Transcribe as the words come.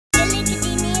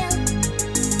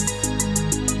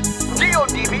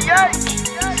I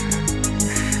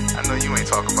know you ain't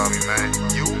talking about me, man.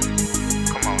 You?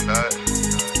 Come on, dog.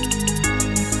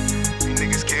 You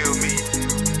niggas kill me,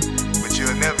 but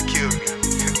you'll never kill me.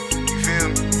 You feel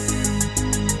me?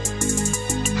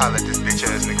 Holla at this bitch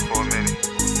ass nigga for a minute.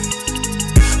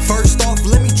 First off,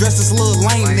 let me dress this little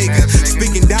lame nigga.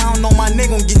 Speaking down on my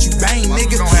nigga gon' get you bang,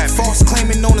 nigga. False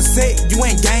claiming on the set, you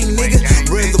ain't gang, nigga.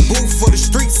 Read the booth for the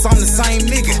streets, I'm the same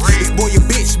nigga. This boy a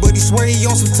bitch, but he swear he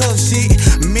on some tough shit.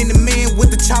 Many men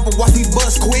with the chopper, watch me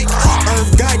bust quick.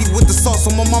 Irv Gotti with the sauce,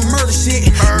 I'm on my murder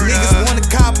shit. Niggas wanna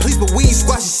cop police, but we ain't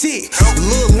squashing shit.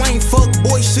 Lil Wayne fuck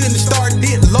boy shouldn't have started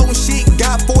it. Low and shit,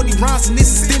 got 40 rounds in this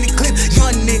extended clip.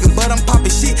 Young nigga, but I'm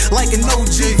popping shit like an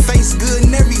OG. Face good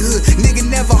in every hood, nigga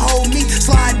never hold me.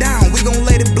 Slide down, we gon'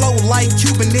 let it blow like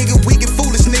Cuban, nigga. We get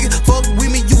foolish, nigga. Fuck with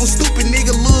me, you a stupid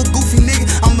nigga, little goofy nigga.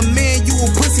 I'm a man, you a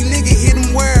pussy nigga. Hit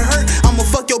him where it hurt. I'ma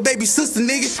fuck your baby sister,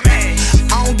 nigga.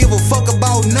 I don't give a fuck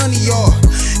about none of y'all.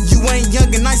 You ain't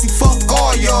young and icy, fuck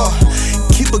all y'all.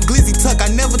 Keep a glizzy tuck,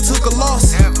 I never took a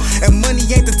loss. And money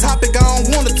ain't the topic, I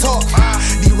don't wanna talk.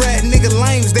 These rat nigga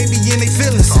lames, they be in they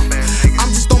feelings. I'm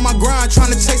just on my grind,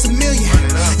 tryna chase a million.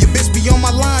 Your bitch be on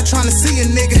my line, tryna see a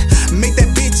nigga. Make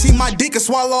that bitch eat my dick and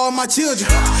swallow all my children.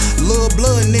 Lil'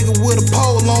 blood nigga with a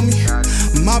pole on me.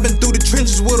 Mobbing through the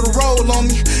trenches with a roll on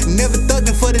me. Never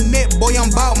thuggin' for the net, boy,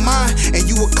 I'm bout mine. And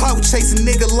you a clout chasing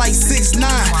nigga like 6'9".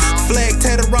 Flag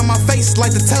tatted around my face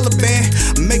like the Taliban.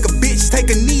 Make a bitch take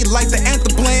a knee like the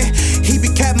anthem plan. He be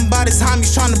capping by the time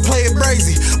he's tryna play it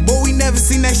brazy. Boy, we never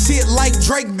seen that shit like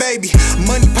Drake, baby.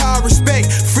 Money, power, respect,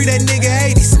 free that nigga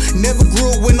 80s. Never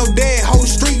grew up with no dad, whole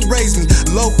street raised me.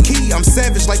 Low key, I'm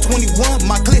savage like 21.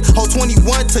 My clip, hold 21,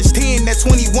 touch 10, that's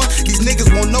 21. These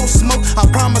niggas want no smoke, I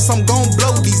promise I'm gon'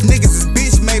 blow. These niggas is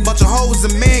bitch made, bunch of hoes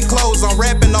and man clothes. I'm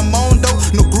rapping, I'm on dough.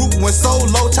 No group went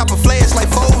solo, chop a flash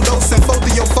like photos. Send photo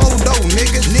to your photo,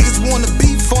 nigga. Niggas wanna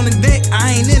beef on the deck,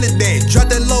 I ain't into that. Drop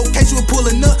that location, we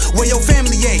pulling up, where your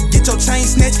family at? Get your chain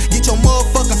snatch, get your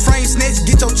motherfucking frame snatch,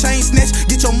 get your chain snatch,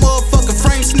 get your motherfucking